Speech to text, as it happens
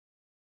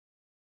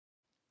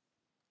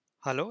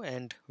Hello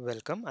and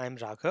welcome. I'm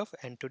Raghav,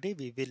 and today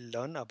we will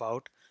learn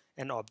about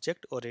an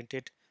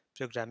object-oriented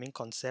programming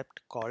concept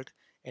called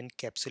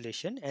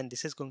encapsulation. And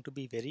this is going to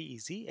be very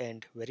easy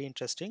and very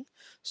interesting.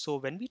 So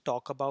when we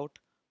talk about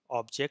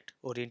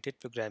object-oriented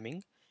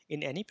programming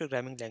in any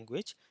programming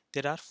language,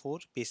 there are four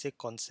basic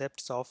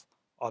concepts of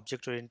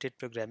object-oriented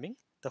programming.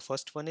 The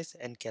first one is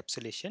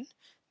encapsulation.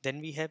 Then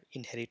we have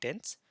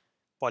inheritance,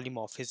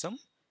 polymorphism,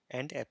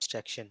 and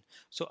abstraction.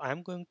 So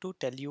I'm going to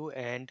tell you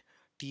and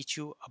teach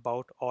you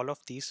about all of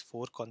these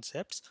four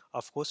concepts.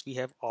 Of course, we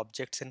have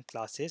objects and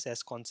classes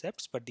as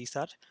concepts, but these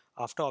are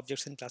after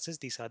objects and classes,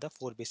 these are the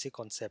four basic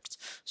concepts.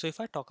 So if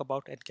I talk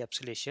about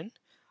encapsulation,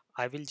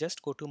 I will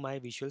just go to my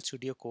Visual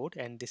Studio Code,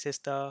 and this is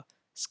the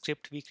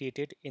script we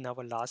created in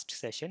our last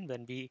session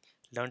when we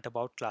learned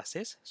about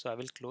classes. So I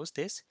will close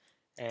this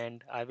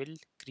and I will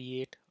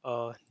create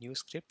a new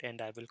script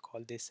and I will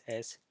call this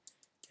as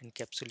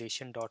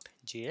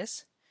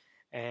encapsulation.js.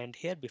 And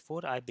here,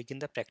 before I begin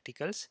the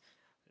practicals,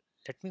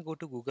 let me go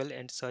to Google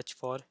and search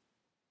for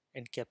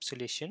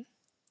encapsulation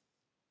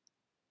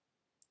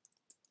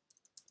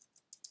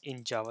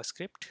in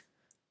JavaScript.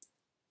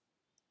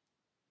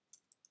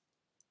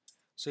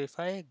 So if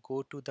I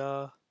go to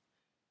the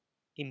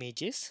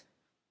images,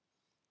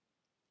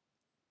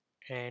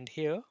 and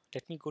here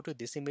let me go to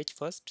this image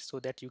first so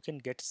that you can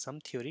get some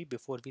theory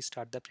before we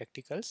start the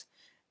practicals.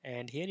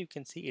 And here you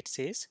can see it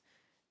says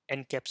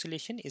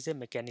encapsulation is a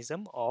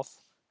mechanism of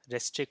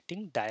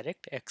restricting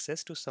direct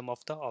access to some of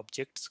the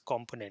object's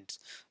components.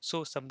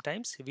 So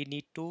sometimes we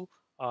need to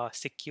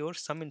secure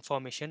some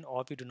information,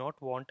 or we do not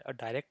want a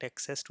direct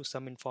access to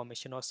some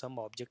information or some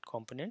object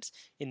components.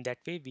 In that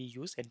way we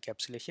use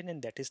encapsulation,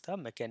 and that is the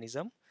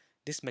mechanism.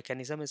 This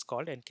mechanism is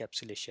called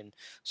encapsulation.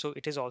 So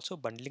it is also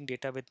bundling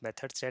data with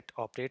methods that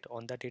operate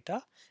on the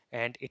data,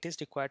 and it is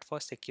required for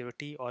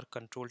security or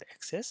controlled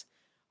access,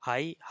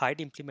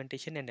 hide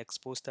implementation and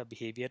expose the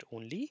behavior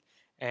only,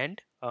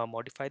 and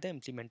modify the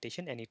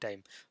implementation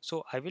anytime.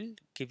 So I will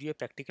give you a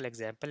practical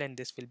example and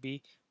this will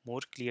be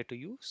more clear to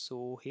you.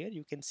 So here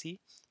you can see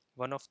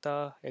one of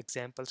the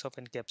examples of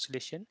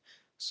encapsulation.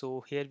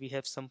 So here we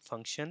have some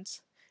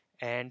functions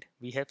and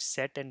we have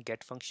set and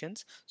get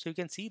functions. So you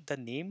can see the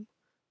name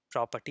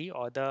property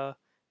or the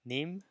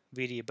name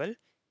variable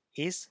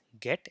is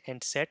get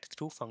and set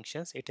through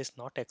functions. It is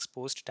not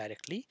exposed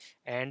directly,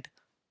 and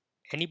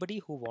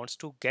anybody who wants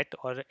to get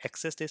or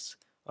access this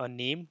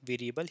name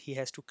variable, he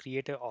has to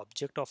create an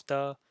object of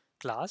the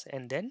class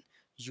and then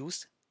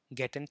use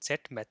get and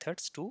set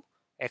methods to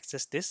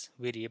access this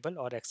variable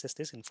or access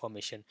this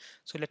information.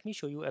 So let me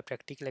show you a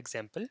practical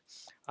example.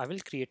 I will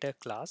create a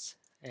class,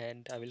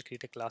 and I will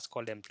create a class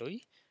called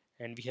employee,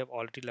 and we have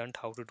already learned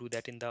how to do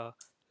that in the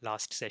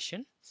last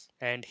session.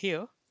 And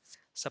here,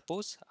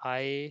 suppose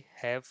I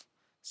have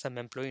some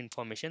employee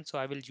information, so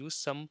I will use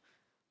some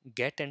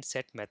get and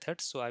set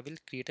methods. So I will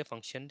create a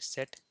function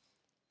set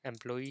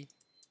employee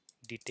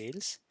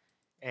details,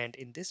 and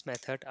in this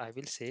method I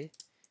will say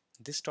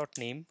this dot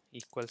name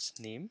equals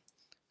name.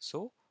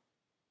 So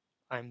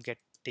I'm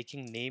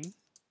taking name,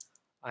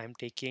 I'm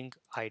taking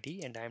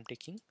ID, and I'm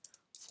taking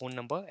phone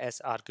number as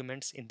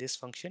arguments in this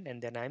function,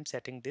 and then I'm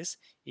setting this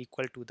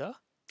equal to the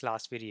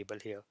class variable.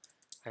 Here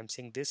I'm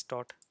saying this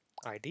dot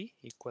ID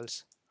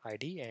equals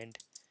ID, and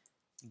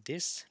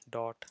this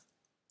dot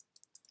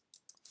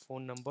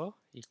phone number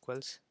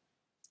equals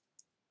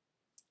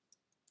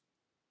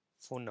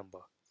phone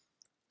number.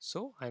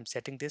 So I'm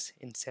setting this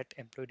in set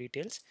employee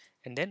details,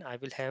 and then I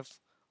will have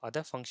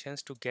other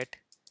functions to get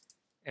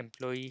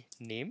employee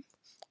name.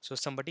 So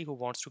somebody who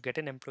wants to get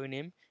an employee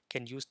name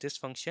can use this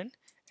function,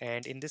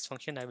 and in this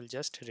function I will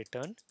just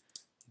return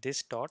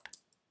this dot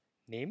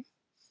name.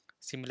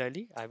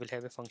 Similarly, I will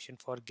have a function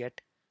for get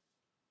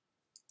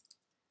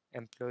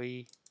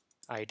employee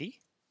ID,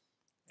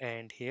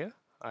 and here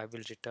I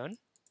will return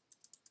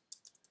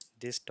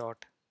this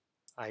dot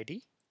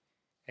ID,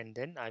 and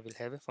then I will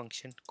have a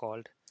function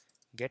called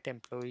get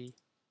employee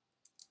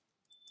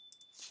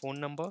phone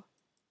number,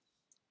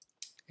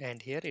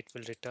 and here it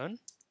will return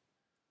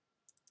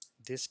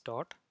this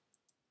dot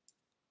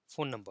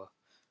phone number.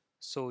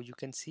 So you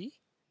can see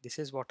this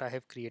is what I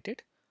have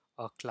created,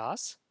 a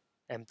class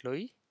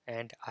employee,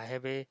 and I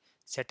have a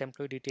set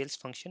employee details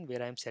function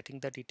where I am setting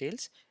the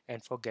details,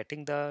 and for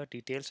getting the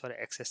details or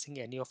accessing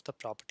any of the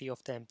property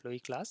of the employee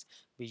class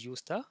we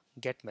use the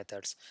get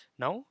methods.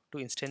 Now to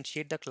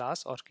instantiate the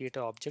class or create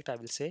an object, I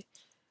will say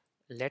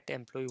let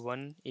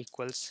employee1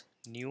 equals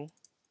new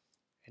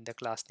and the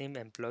class name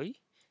employee,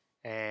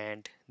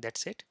 and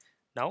that's it.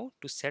 Now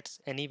to set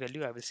any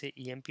value, I will say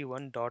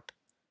emp1 dot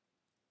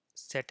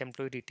set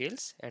employee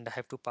details, and I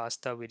have to pass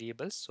the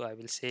variables. So I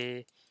will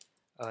say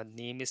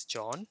name is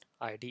John,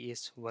 ID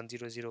is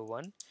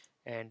 1001,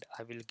 and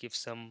I will give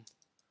some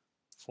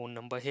phone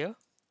number here.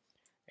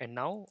 And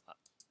now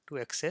to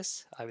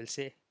access, I will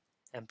say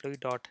employee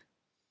dot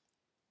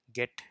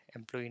get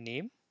employee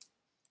name.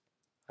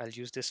 I'll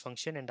use this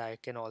function, and I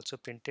can also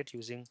print it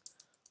using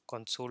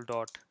console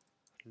dot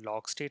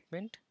log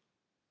statement.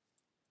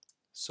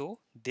 So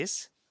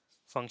this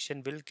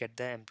function will get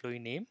the employee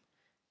name.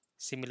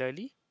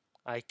 Similarly,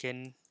 I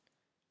can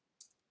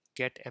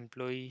get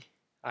employee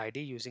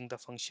ID using the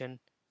function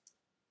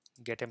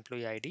get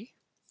employee ID,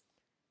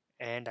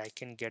 and I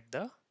can get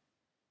the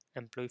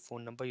employee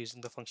phone number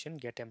using the function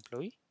get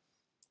employee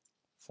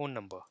phone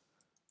number.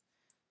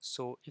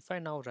 So if I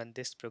now run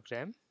this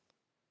program,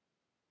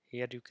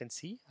 here you can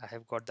see I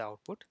have got the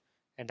output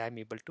and I'm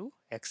able to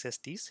access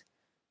these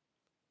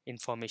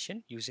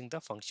information using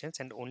the functions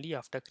and only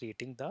after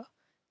creating the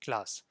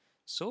class.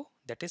 So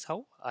that is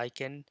how I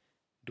can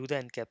do the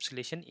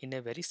encapsulation in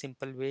a very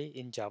simple way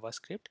in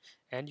JavaScript,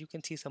 and you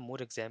can see some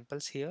more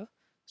examples here.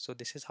 So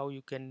this is how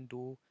you can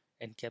do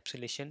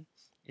encapsulation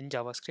in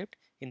JavaScript.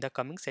 In the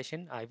coming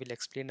session I will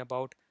explain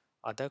about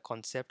other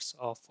concepts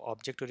of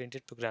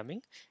object-oriented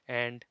programming,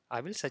 and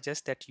I will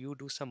suggest that you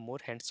do some more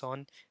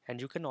hands-on, and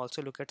you can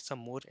also look at some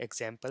more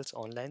examples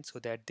online so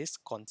that this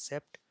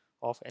concept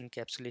of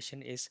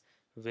encapsulation is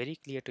very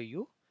clear to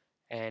you.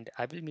 And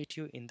I will meet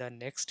you in the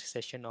next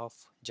session of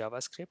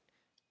JavaScript.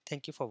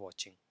 Thank you for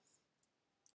watching.